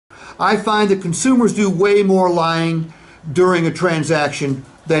I find that consumers do way more lying during a transaction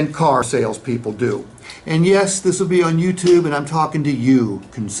than car salespeople do. And yes, this will be on YouTube, and I'm talking to you,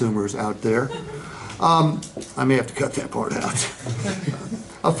 consumers out there. I may have to cut that part out.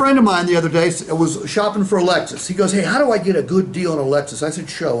 A friend of mine the other day was shopping for a Lexus. He goes, hey, how do I get a good deal on a Lexus? I said,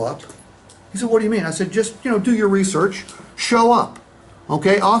 show up. He said, what do you mean? I said, just, do your research, show up.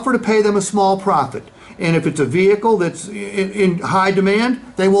 Okay, offer to pay them a small profit. And if it's a vehicle that's in high demand,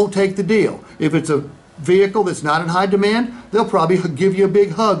 they won't take the deal. If it's a vehicle that's not in high demand, they'll probably give you a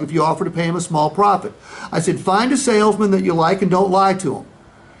big hug if you offer to pay them a small profit. I said, find a salesman that you like and don't lie to him.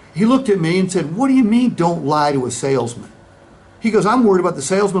 He looked at me and said, what do you mean don't lie to a salesman? He goes, I'm worried about the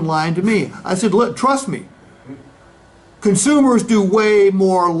salesman lying to me. I said, look, trust me. Consumers do way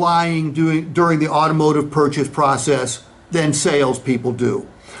more lying during the automotive purchase process than salespeople do.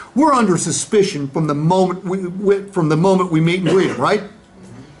 We're under suspicion from the moment we meet and greet them, right?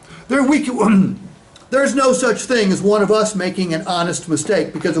 There's no such thing as one of us making an honest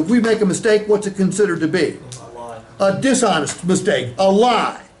mistake, because if we make a mistake, what's it considered to be? A lie. A dishonest mistake, a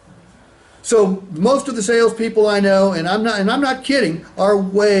lie. So most of the salespeople I know, and I'm not kidding, are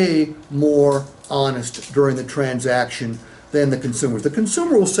way more honest during the transaction than the consumers. The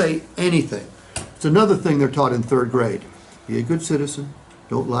consumer will say anything. It's another thing they're taught in 3rd grade. Be a good citizen.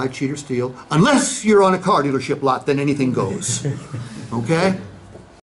 Don't lie, cheat, or steal. Unless you're on a car dealership lot, then anything goes. Okay?